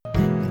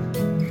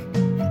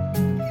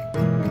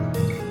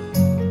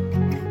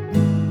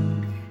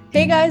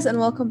Hey guys, and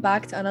welcome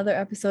back to another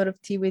episode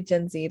of Tea with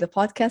Gen Z, the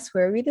podcast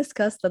where we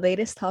discuss the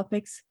latest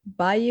topics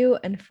by you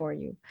and for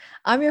you.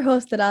 I'm your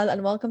host, Dalal,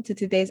 and welcome to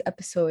today's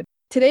episode.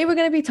 Today, we're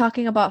going to be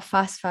talking about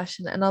fast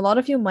fashion, and a lot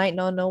of you might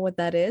not know what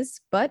that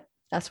is, but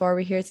that's why we're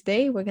here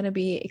today. We're going to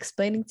be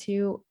explaining to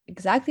you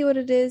exactly what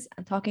it is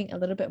and talking a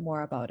little bit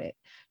more about it.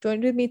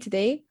 Joined with me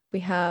today,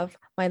 we have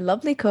my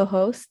lovely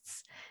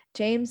co-hosts,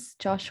 James,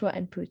 Joshua,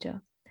 and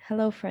Pooja.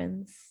 Hello,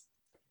 friends.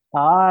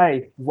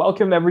 Hi,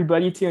 welcome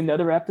everybody to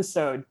another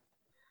episode.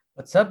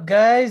 What's up,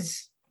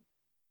 guys?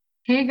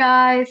 Hey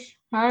guys,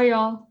 how are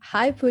y'all?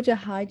 Hi, Pooja.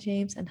 Hi,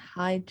 James. And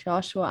hi,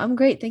 Joshua. I'm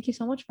great. Thank you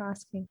so much for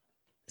asking.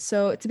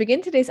 So, to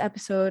begin today's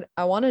episode,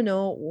 I want to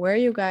know where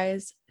you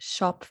guys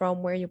shop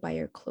from, where you buy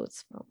your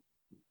clothes from.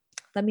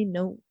 Let me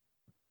know.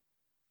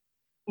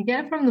 I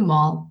get it from the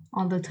mall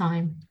all the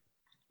time.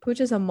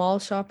 Pooja's a mall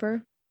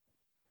shopper.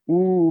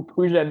 Ooh,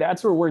 Pooja,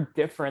 that's where we're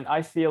different.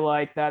 I feel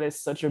like that is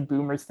such a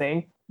boomer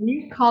thing. Are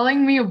you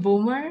calling me a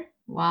boomer?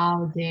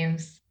 Wow,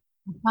 James.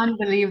 I can't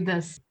believe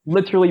this.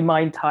 Literally, my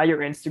entire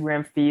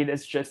Instagram feed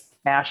is just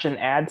fashion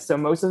ads. So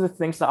most of the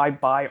things that I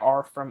buy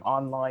are from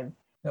online.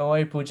 Don't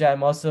worry, Pooja.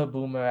 I'm also a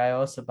boomer. I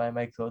also buy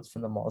my clothes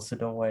from the mall, so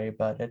don't worry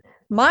about it.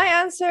 My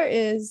answer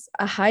is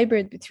a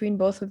hybrid between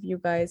both of you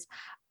guys.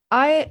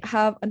 I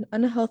have an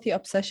unhealthy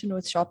obsession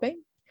with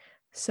shopping.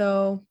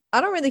 So,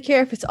 I don't really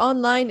care if it's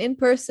online, in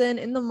person,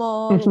 in the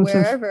mall,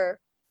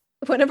 wherever.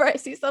 Whenever I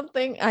see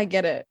something, I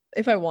get it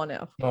if I want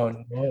it. Oh,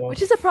 no.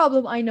 Which is a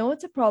problem. I know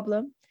it's a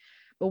problem,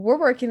 but we're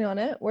working on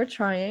it. We're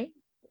trying.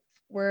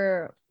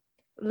 We're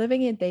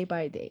living it day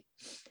by day.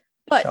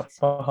 But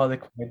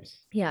Shopaholic vibes.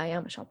 yeah, I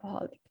am a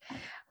shopaholic.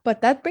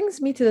 But that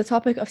brings me to the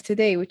topic of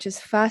today, which is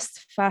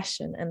fast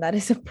fashion. And that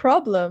is a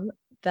problem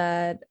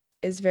that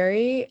is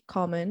very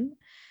common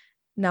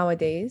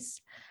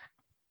nowadays.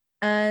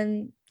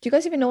 And do you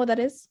guys even know what that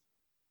is?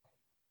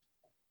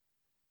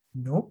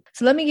 Nope.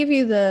 So let me give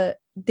you the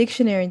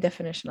dictionary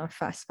definition of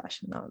fast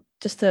fashion now.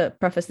 Just to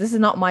preface, this is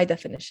not my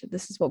definition.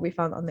 This is what we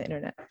found on the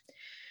internet.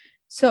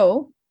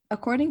 So,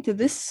 according to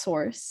this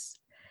source,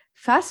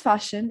 fast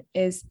fashion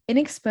is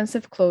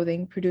inexpensive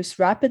clothing produced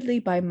rapidly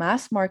by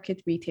mass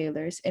market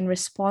retailers in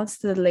response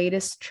to the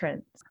latest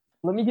trends.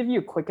 Let me give you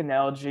a quick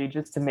analogy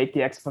just to make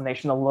the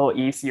explanation a little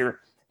easier.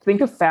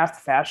 Think of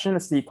fast fashion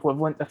as the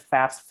equivalent of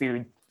fast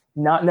food,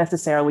 not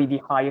necessarily the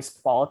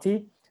highest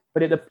quality,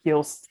 but it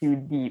appeals to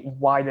the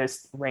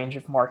widest range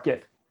of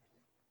market.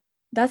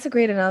 That's a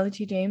great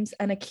analogy, James.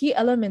 And a key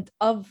element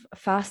of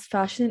fast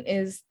fashion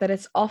is that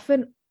it's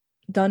often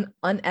done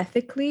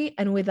unethically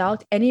and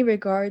without any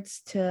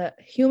regards to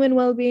human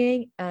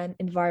well-being and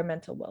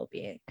environmental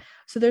well-being.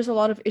 So there's a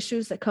lot of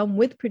issues that come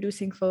with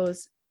producing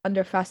clothes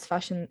under fast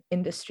fashion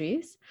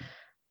industries.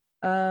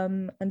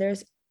 And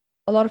there's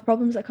a lot of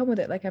problems that come with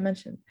it, like I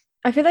mentioned.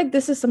 I feel like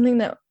this is something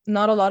that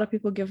not a lot of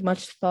people give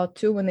much thought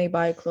to when they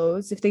buy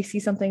clothes. If they see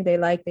something they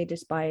like, they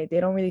just buy it. They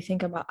don't really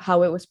think about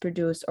how it was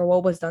produced or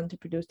what was done to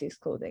produce these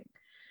clothing.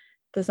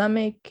 Does that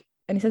make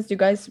any sense? Do you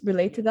guys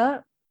relate to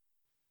that?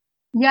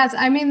 Yes,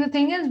 I mean, the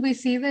thing is, we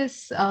see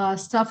this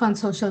stuff on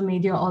social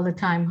media all the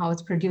time, how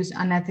it's produced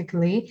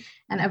unethically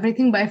and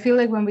everything. But I feel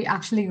like when we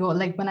actually go,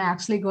 like when I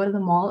actually go to the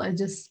mall, it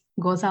just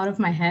goes out of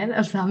my head,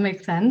 if that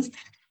makes sense,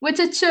 which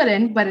it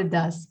shouldn't, but it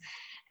does.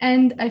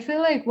 And I feel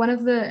like one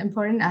of the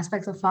important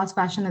aspects of fast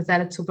fashion is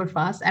that it's super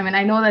fast. I mean,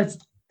 I know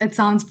it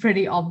sounds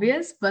pretty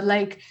obvious, but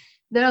like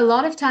there are a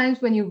lot of times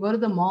when you go to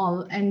the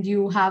mall and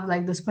you have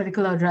like this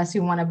particular dress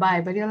you want to buy,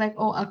 but you're like,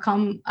 oh,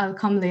 I'll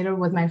come later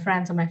with my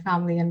friends or my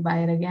family and buy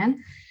it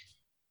again.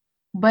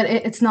 But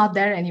it's not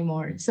there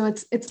anymore. So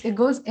it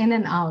goes in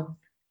and out.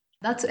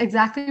 That's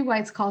exactly why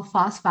it's called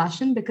fast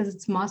fashion, because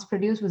it's mass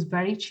produced with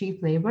very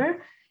cheap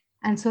labor.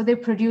 And so they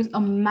produce a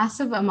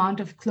massive amount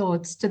of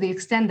clothes to the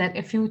extent that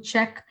if you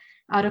check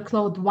out a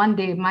cloth one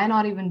day, it might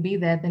not even be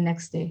there the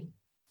next day.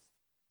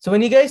 So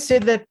when you guys say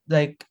that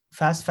like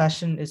fast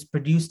fashion is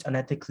produced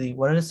unethically,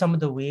 what are some of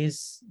the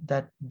ways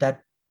that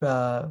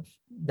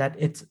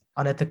it's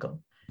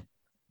unethical?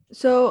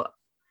 So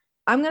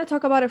I'm going to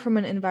talk about it from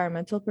an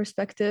environmental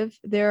perspective.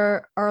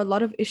 There are a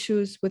lot of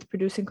issues with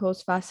producing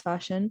clothes fast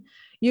fashion.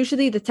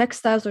 Usually the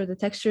textiles or the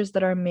textures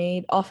that are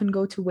made often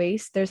go to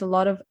waste. There's a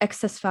lot of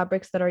excess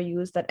fabrics that are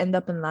used that end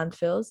up in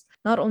landfills.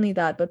 Not only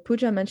that, but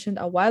Pooja mentioned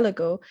a while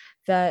ago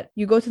that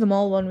you go to the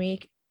mall one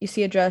week, you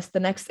see a dress, the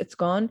next it's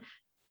gone.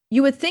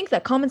 You would think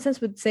that common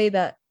sense would say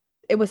that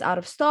it was out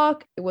of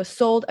stock, it was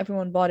sold,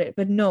 everyone bought it.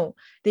 But no,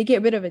 they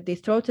get rid of it. They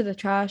throw it to the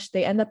trash,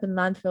 they end up in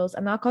landfills,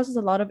 and that causes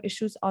a lot of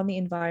issues on the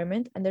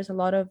environment. And there's a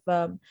lot of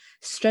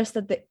stress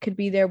that could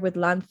be there with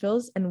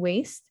landfills and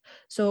waste.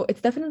 So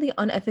it's definitely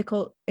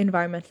unethical,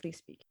 environmentally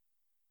speaking.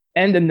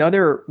 And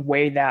another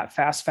way that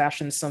fast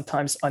fashion is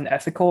sometimes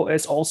unethical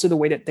is also the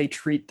way that they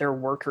treat their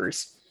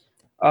workers.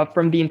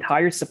 From the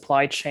entire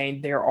supply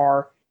chain, there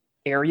are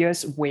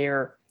areas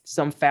where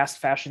some fast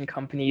fashion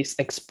companies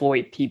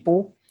exploit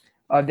people.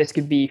 This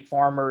could be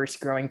farmers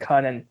growing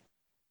cotton.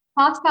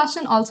 Fast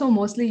fashion also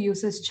mostly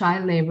uses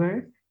child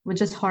labor,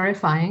 which is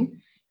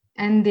horrifying.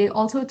 And they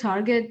also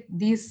target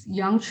these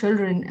young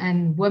children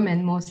and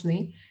women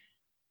mostly.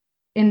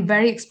 in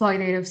very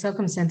exploitative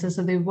circumstances.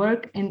 So they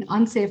work in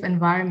unsafe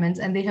environments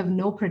and they have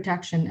no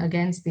protection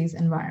against these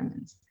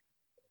environments.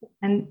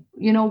 And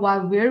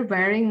while we're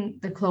wearing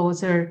the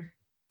clothes or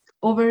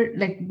over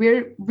like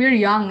we're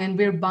young and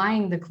we're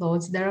buying the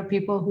clothes, there are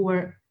people who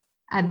are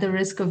at the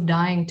risk of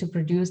dying to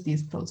produce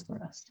these clothes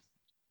for us.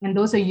 And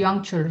those are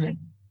young children.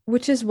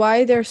 Which is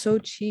why they're so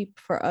cheap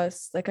for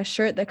us. Like a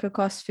shirt that could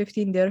cost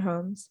 15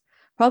 dirhams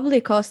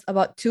probably cost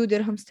about 2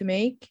 dirhams to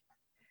make.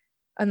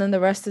 And then the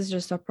rest is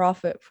just a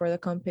profit for the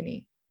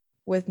company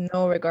with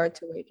no regard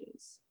to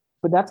wages.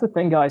 But that's the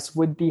thing, guys,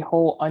 with the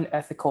whole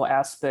unethical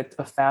aspect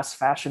of fast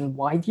fashion,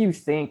 why do you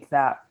think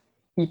that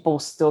people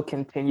still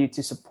continue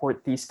to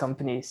support these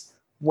companies?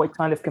 What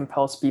kind of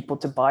compels people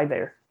to buy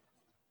there?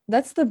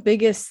 That's the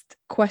biggest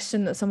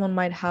question that someone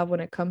might have when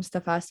it comes to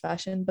fast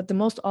fashion. But the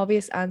most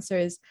obvious answer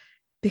is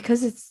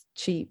because it's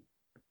cheap.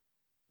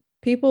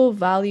 People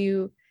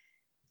value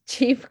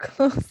cheap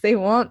clothes. They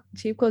want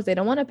cheap clothes. They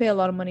don't want to pay a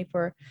lot of money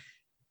for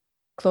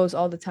clothes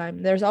all the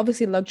time. There's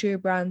obviously luxury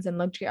brands and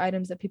luxury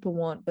items that people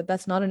want, but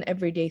that's not an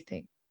everyday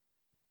thing.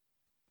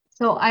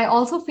 So I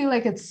also feel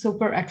like it's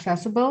super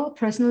accessible.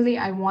 Personally,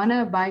 I want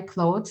to buy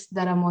clothes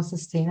that are more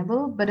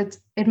sustainable, but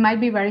it might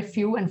be very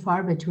few and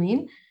far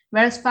between.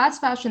 Whereas fast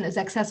fashion is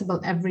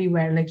accessible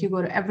everywhere. Like you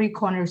go to every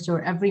corner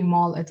store, every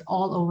mall, it's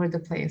all over the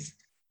place.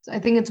 So I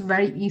think it's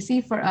very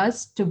easy for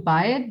us to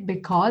buy it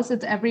because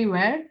it's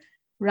everywhere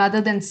rather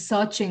than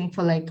searching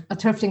for like a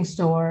thrifting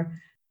store.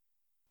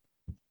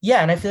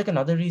 Yeah, and I feel like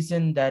another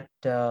reason that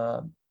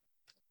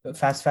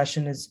fast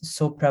fashion is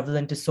so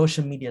prevalent is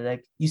social media.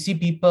 Like you see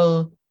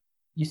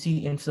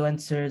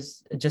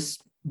influencers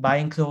just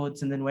buying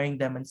clothes and then wearing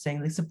them and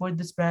saying like support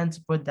this brand,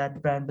 support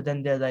that brand, but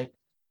then they're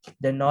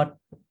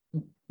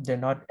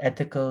not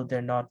ethical,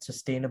 they're not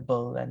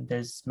sustainable, and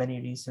there's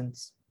many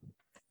reasons.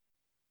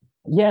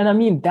 Yeah, and I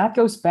mean, that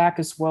goes back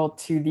as well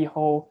to the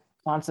whole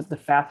concept of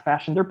fast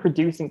fashion. They're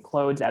producing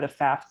clothes at a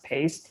fast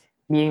pace,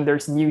 meaning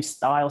there's new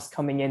styles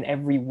coming in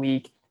every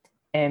week.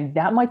 And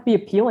that might be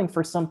appealing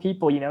for some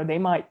people. They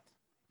might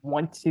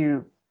want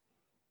to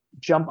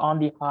jump on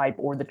the hype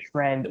or the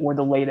trend or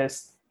the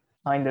latest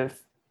kind of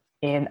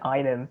in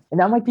item.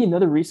 And that might be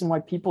another reason why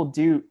people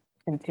do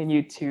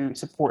continue to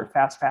support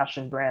fast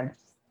fashion brands.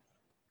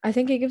 I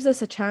think it gives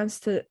us a chance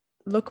to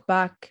look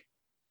back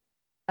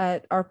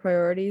at our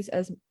priorities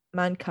as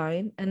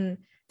mankind and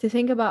to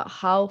think about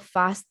how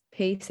fast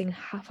pacing,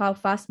 how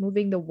fast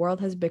moving the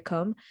world has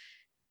become.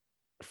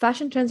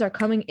 Fashion trends are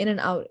coming in and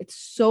out. It's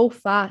so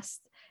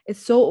fast. It's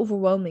so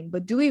overwhelming.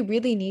 But do we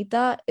really need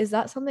that? Is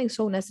that something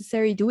so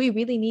necessary? Do we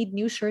really need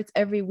new shirts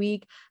every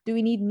week? Do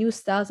we need new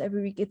styles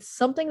every week? It's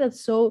something that's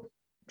so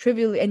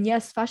trivial. And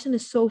yes, fashion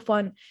is so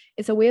fun.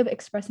 It's a way of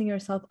expressing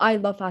yourself. I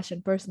love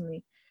fashion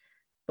personally.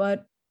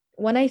 But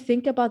when I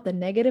think about the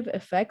negative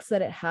effects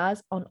that it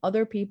has on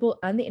other people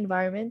and the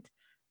environment,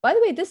 by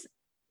the way, this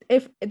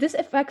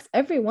affects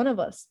every one of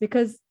us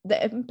because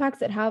the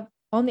impacts it have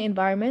on the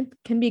environment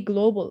can be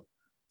global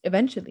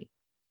eventually.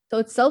 So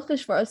it's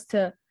selfish for us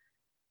to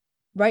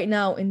right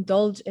now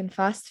indulge in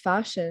fast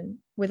fashion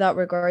without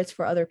regards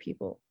for other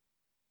people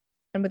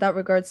and without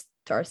regards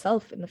to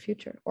ourselves in the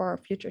future or our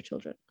future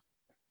children.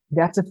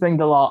 That's the thing,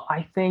 Dalal.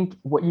 I think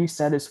what you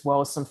said as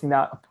well is something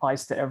that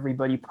applies to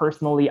everybody.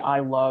 Personally, I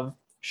love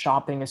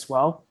shopping as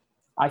well.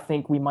 I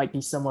think we might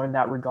be similar in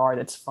that regard.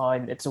 It's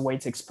fun. It's a way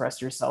to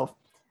express yourself.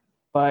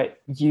 But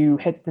you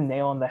hit the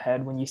nail on the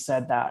head when you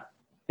said that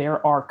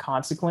there are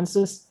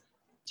consequences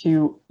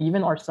to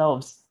even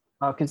ourselves,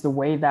 because the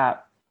way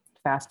that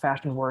fast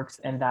fashion works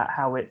and that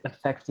how it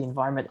affects the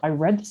environment. I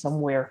read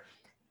somewhere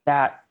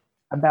that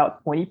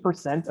about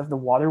 20% of the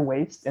water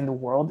waste in the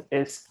world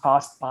is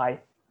caused by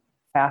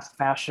fast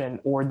fashion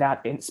or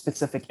that in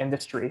specific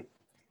industry.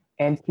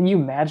 And can you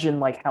imagine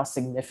like how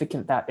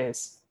significant that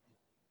is?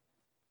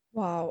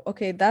 Wow.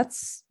 Okay,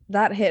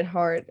 that hit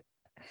hard.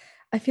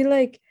 I feel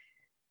like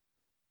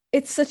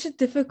it's such a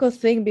difficult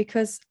thing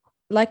because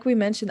like we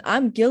mentioned,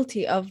 I'm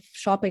guilty of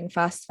shopping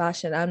fast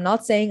fashion. I'm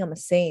not saying I'm a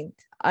saint.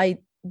 I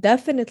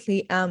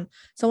definitely am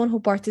someone who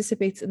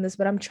participates in this,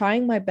 but I'm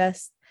trying my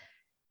best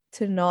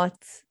to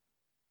not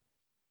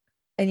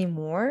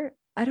anymore.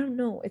 I don't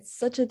know. It's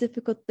such a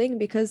difficult thing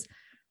because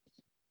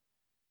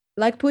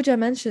like Pooja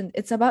mentioned,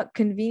 it's about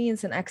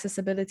convenience and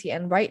accessibility.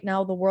 And right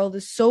now, the world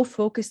is so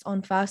focused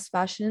on fast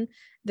fashion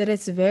that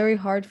it's very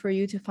hard for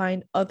you to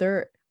find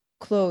other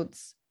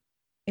clothes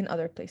in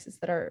other places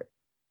that are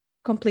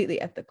completely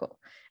ethical.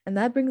 And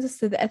that brings us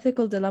to the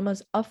ethical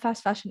dilemmas of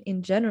fast fashion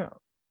in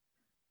general.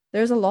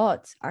 There's a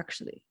lot,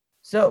 actually.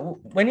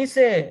 So when you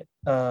say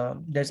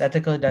there's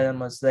ethical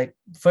dilemmas, like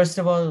first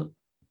of all,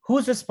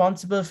 who's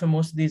responsible for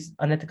most of these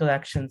unethical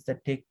actions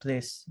that take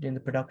place during the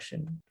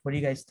production? What do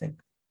you guys think?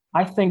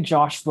 I think,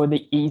 Josh, for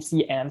the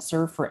easy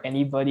answer for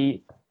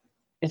anybody,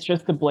 it's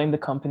just to blame the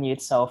company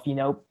itself,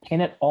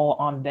 pin it all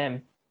on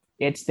them.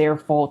 It's their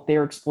fault.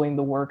 They're exploiting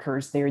the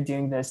workers. They're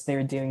doing this,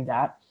 they're doing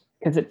that,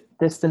 because it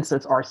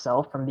distances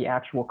ourselves from the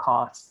actual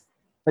cost.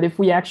 But if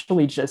we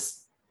actually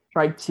just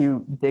try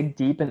to dig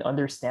deep and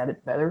understand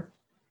it better,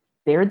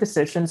 their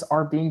decisions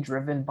are being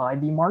driven by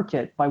the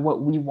market, by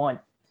what we want.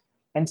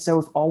 And so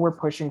if all we're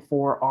pushing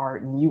for are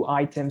new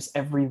items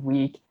every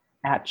week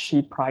at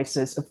cheap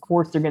prices, of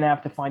course they're going to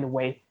have to find a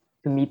way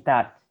to meet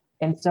that.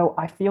 And so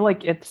I feel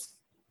like it's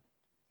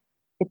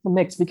a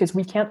mix because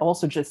we can't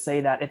also just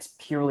say that it's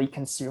purely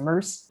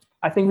consumers.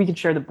 I think we can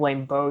share the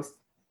blame both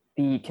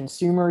the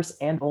consumers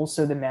and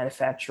also the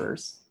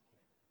manufacturers.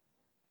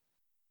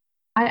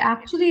 I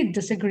actually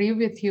disagree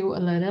with you a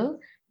little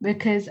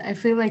because I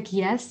feel like,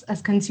 yes,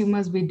 as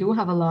consumers, we do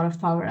have a lot of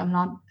power. I'm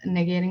not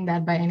negating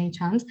that by any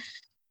chance.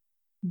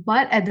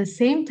 But at the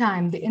same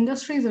time, the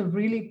industries are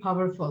really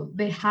powerful.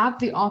 They have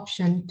the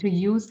option to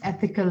use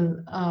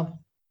to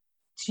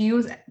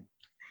use,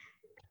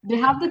 they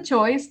have the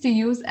choice to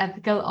use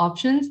ethical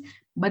options,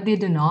 but they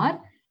do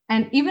not.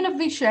 And even if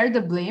we share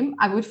the blame,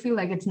 I would feel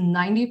like it's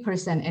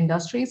 90%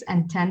 industries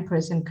and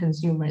 10%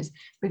 consumers,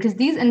 because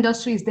these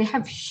industries, they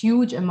have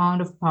huge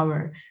amount of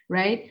power,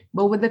 right?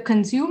 But with the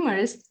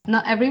consumers,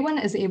 not everyone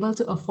is able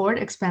to afford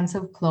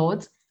expensive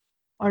clothes,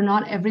 or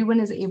not everyone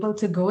is able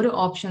to go to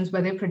options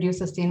where they produce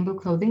sustainable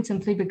clothing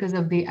simply because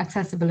of the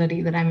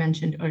accessibility that I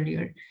mentioned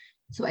earlier.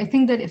 So I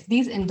think that if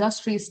these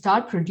industries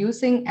start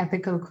producing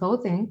ethical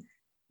clothing,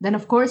 then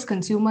of course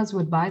consumers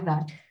would buy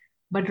that.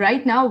 But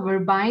right now we're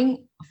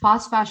buying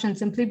fast fashion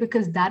simply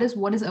because that is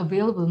what is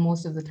available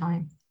most of the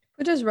time.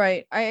 Pooja's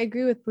right. I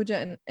agree with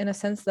Pooja in a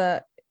sense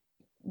that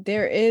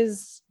there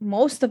is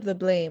most of the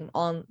blame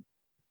on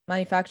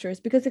manufacturers,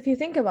 because if you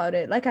think about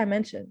it, like I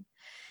mentioned,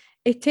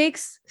 it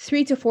takes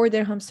 3 to 4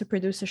 dirhams to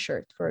produce a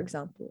shirt, for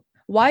example.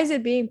 Why is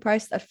it being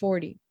priced at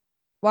 40?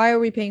 Why are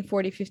we paying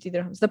 40, 50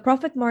 dirhams? The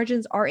profit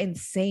margins are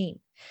insane.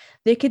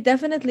 They could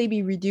definitely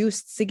be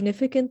reduced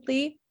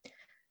significantly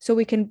so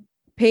we can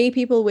pay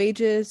people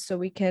wages, so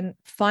we can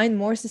find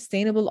more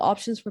sustainable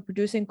options for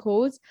producing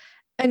clothes.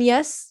 And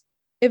yes,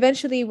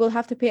 eventually we'll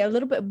have to pay a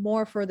little bit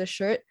more for the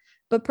shirt.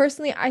 But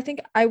personally, I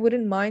think I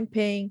wouldn't mind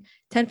paying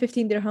 10,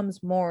 15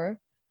 dirhams more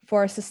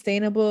for a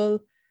sustainable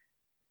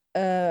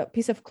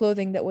piece of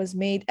clothing that was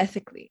made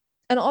ethically.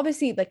 And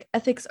obviously, like,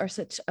 ethics are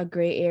such a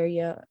gray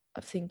area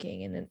of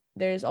thinking, and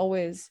there's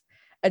always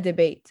a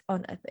debate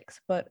on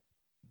ethics, but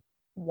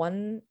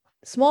one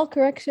small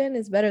correction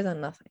is better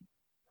than nothing.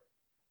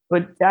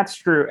 But that's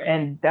true.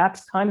 And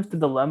that's kind of the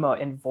dilemma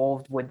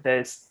involved with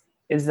this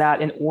is that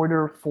in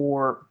order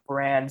for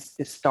brands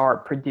to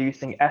start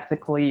producing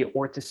ethically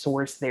or to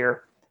source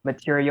their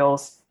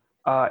materials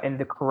in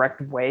the correct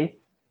way,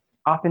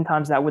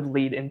 oftentimes that would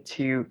lead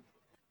into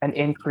an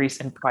increase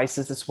in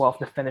prices as well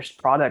for the finished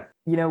product.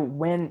 You know,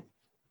 when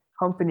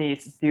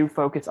companies do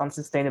focus on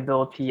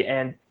sustainability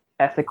and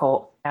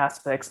ethical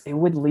aspects, it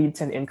would lead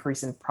to an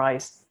increase in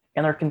price.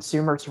 And are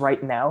consumers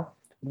right now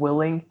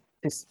willing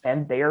to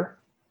spend there?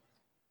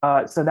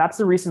 So that's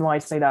the reason why I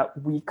say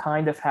that we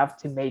kind of have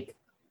to make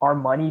our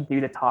money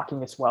do the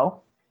talking as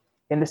well,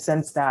 in the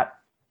sense that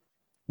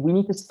we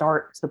need to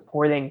start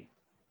supporting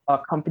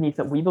companies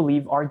that we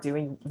believe are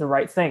doing the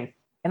right thing.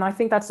 And I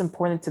think that's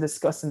important to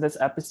discuss in this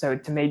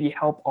episode to maybe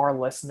help our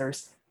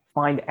listeners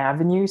find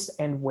avenues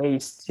and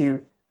ways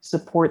to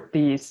support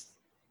these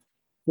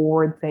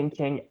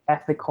forward-thinking,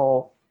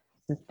 ethical,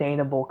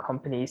 sustainable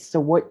companies.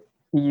 So what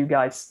do you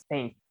guys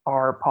think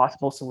are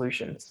possible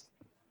solutions?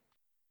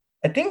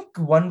 I think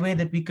one way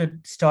that we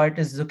could start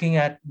is looking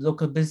at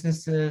local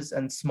businesses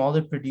and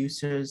smaller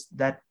producers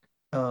that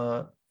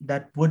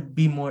would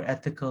be more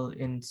ethical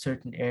in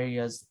certain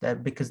areas,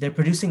 that because they're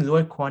producing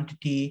lower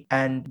quantity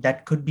and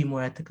that could be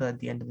more ethical at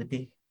the end of the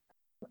day.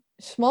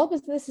 Small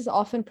businesses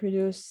often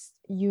produce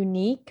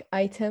unique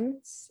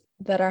items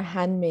that are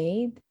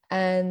handmade,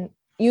 and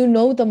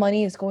the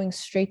money is going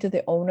straight to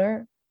the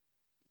owner,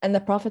 and the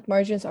profit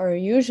margins are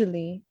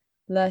usually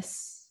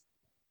less.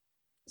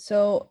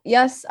 So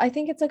yes, I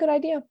think it's a good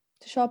idea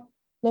to shop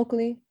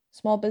locally,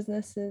 small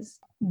businesses.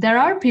 There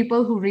are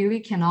people who really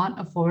cannot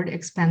afford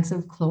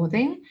expensive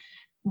clothing,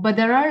 but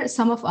there are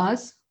some of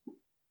us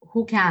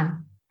who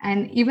can.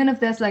 And even if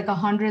there's like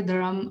 100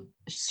 dirham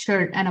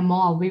shirt at a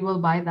mall, we will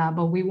buy that,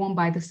 but we won't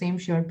buy the same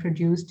shirt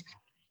produced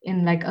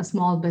in like a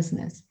small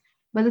business.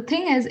 But the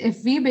thing is,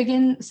 if we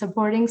begin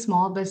supporting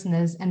small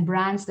business and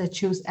brands that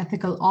choose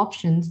ethical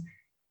options,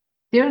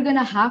 they're going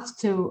to have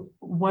to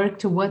work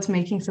towards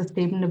making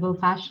sustainable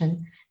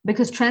fashion,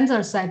 because trends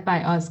are set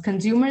by us.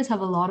 Consumers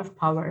have a lot of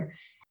power.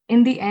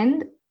 In the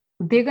end,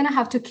 they're going to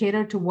have to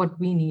cater to what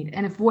we need.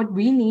 And if what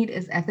we need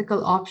is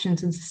ethical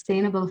options and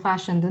sustainable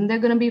fashion, then they're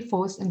going to be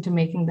forced into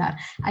making that.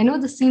 I know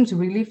this seems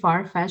really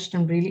far-fetched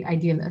and really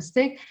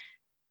idealistic,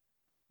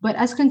 but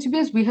as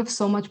consumers, we have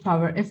so much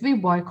power. If we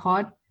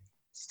boycott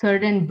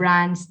certain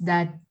brands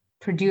that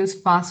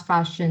produce fast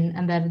fashion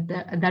and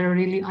that are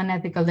really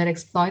unethical, that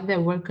exploit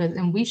their workers,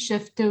 and we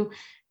shift to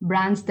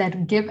brands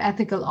that give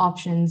ethical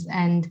options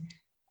and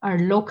are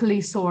locally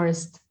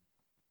sourced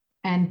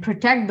and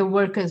protect the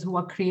workers who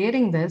are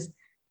creating this,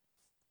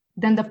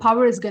 then the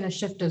power is going to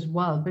shift as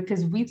well,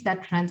 because we've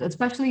set trends,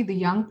 especially the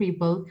young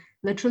people.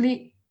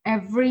 Literally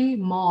every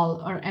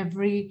mall or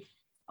every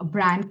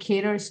brand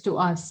caters to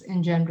us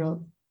in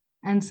general.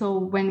 And so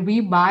when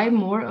we buy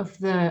more of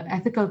the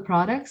ethical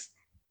products,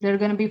 they're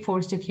going to be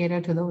forced to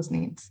cater to those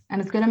needs,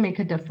 and it's going to make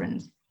a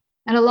difference.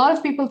 And a lot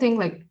of people think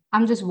like,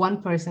 I'm just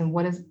one person.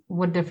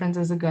 What difference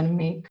is it going to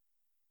make?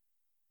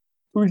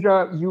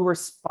 Pooja, you were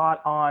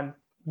spot on.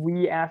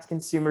 We as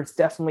consumers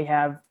definitely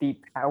have the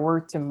power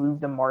to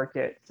move the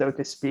market, so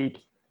to speak.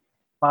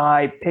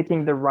 By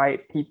picking the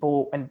right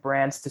people and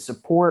brands to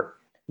support,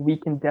 we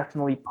can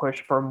definitely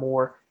push for a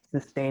more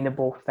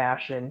sustainable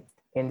fashion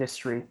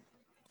industry.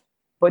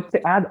 But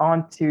to add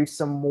on to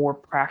some more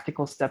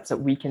practical steps that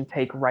we can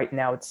take right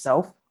now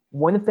itself,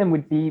 one of them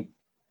would be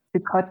to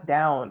cut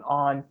down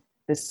on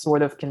this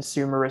sort of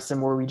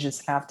consumerism where we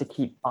just have to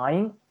keep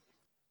buying.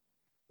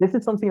 This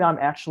is something that I'm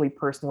actually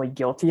personally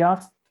guilty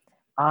of.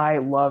 I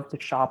love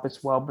to shop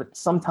as well, but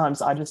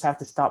sometimes I just have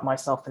to stop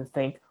myself and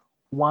think,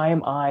 why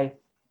am I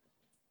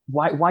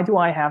why do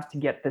I have to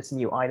get this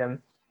new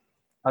item?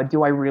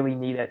 Do I really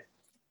need it?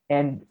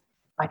 And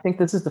I think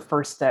this is the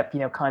first step,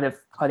 kind of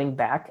cutting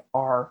back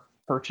our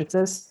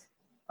purchases,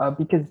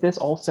 because this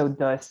also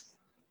does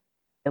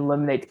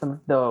eliminate some of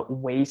the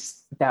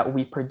waste that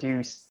we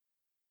produce.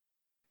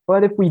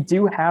 But if we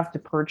do have to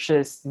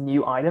purchase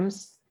new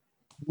items,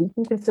 we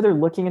can consider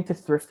looking into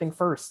thrifting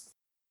first.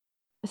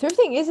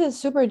 Thrifting is a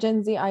super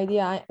Gen Z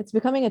idea. It's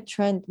becoming a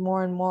trend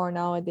more and more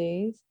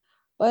nowadays.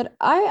 But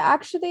I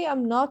actually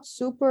am not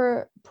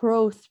super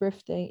pro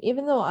thrifting,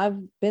 even though I've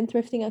been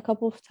thrifting a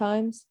couple of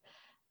times.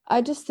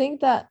 I just think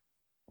that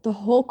the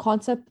whole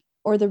concept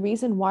or the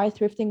reason why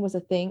thrifting was a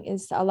thing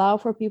is to allow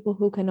for people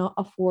who cannot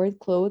afford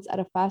clothes at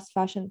a fast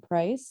fashion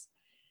price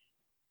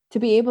to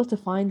be able to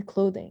find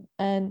clothing.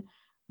 And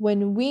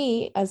when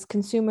we, as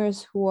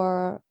consumers who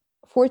are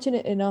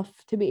fortunate enough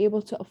to be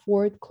able to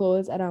afford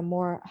clothes at a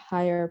more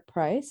higher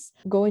price,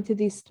 go into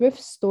these thrift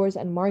stores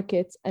and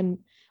markets and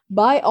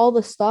buy all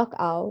the stock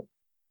out,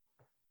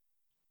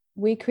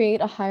 we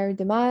create a higher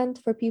demand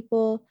for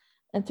people,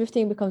 and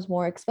thrifting becomes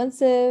more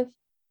expensive.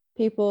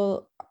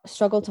 People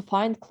struggle to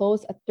find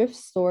clothes at thrift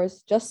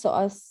stores just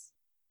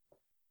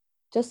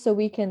so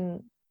we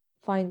can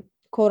find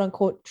quote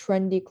unquote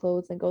trendy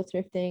clothes and go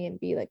thrifting and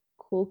be like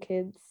cool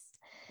kids,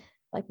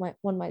 like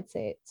one might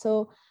say.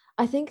 So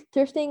I think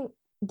thrifting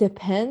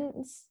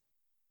depends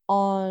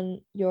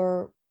on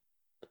your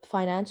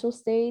financial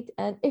state,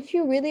 and if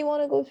you really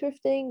want to go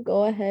thrifting,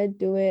 go ahead,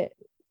 do it.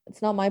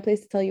 It's not my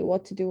place to tell you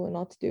what to do and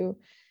not to do,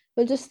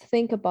 but just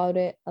think about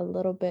it a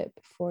little bit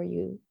before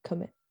you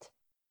commit.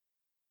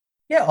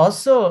 Yeah,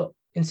 also,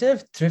 instead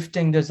of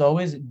thrifting, there's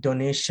always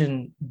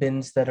donation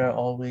bins that are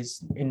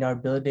always in our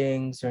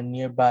buildings or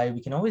nearby.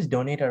 We can always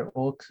donate our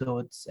old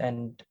clothes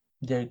and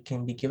they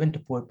can be given to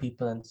poor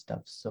people and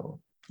stuff. So,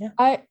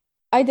 yeah.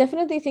 I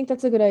definitely think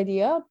that's a good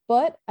idea.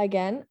 But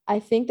again, I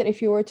think that if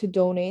you were to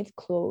donate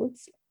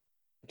clothes,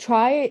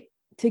 try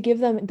to give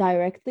them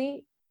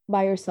directly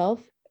by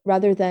yourself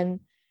rather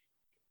than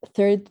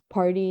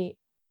third-party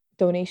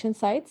donation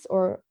sites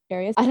or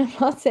areas. And I'm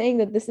not saying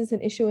that this is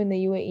an issue in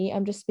the UAE.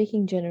 I'm just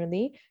speaking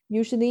generally.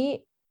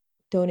 Usually,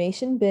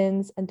 donation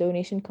bins and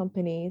donation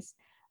companies,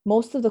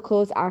 most of the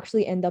clothes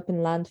actually end up in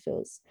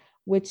landfills,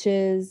 which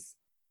is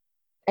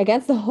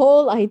against the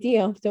whole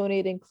idea of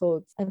donating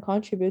clothes and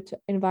contribute to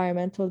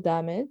environmental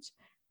damage.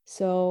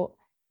 So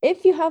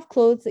if you have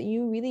clothes that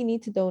you really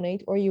need to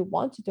donate or you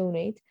want to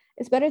donate,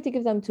 it's better to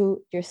give them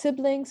to your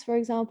siblings, for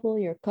example,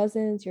 your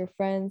cousins, your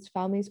friends,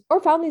 families,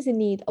 or families in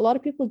need. A lot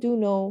of people do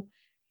know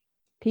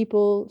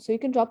people, so you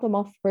can drop them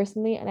off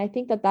personally. And I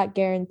think that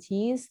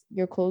guarantees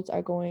your clothes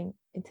are going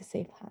into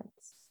safe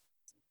hands.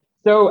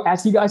 So,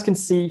 as you guys can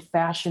see,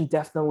 fashion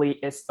definitely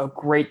is a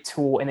great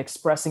tool in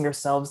expressing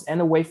ourselves and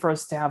a way for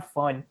us to have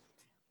fun.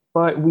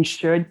 But we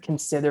should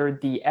consider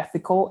the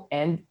ethical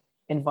and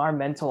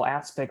environmental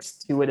aspects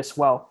to it as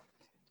well.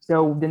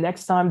 So, the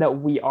next time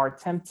that we are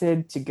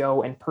tempted to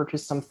go and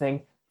purchase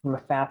something from a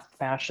fast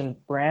fashion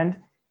brand,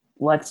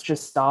 let's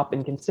just stop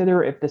and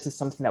consider if this is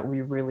something that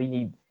we really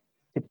need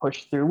to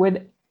push through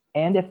with,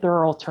 and if there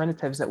are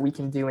alternatives that we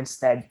can do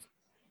instead.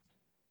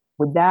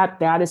 With that,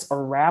 that is a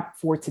wrap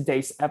for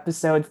today's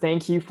episode.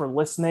 Thank you for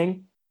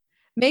listening.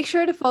 Make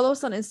sure to follow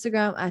us on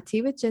Instagram at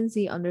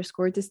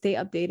 @TeaWithGenZ_ to stay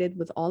updated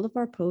with all of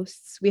our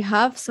posts. We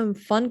have some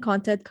fun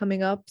content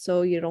coming up,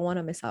 so you don't want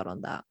to miss out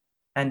on that.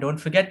 And don't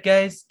forget,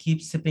 guys,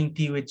 keep sipping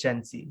tea with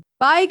Gen Z.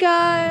 Bye,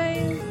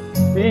 guys.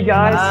 See you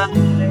guys.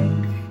 Bye.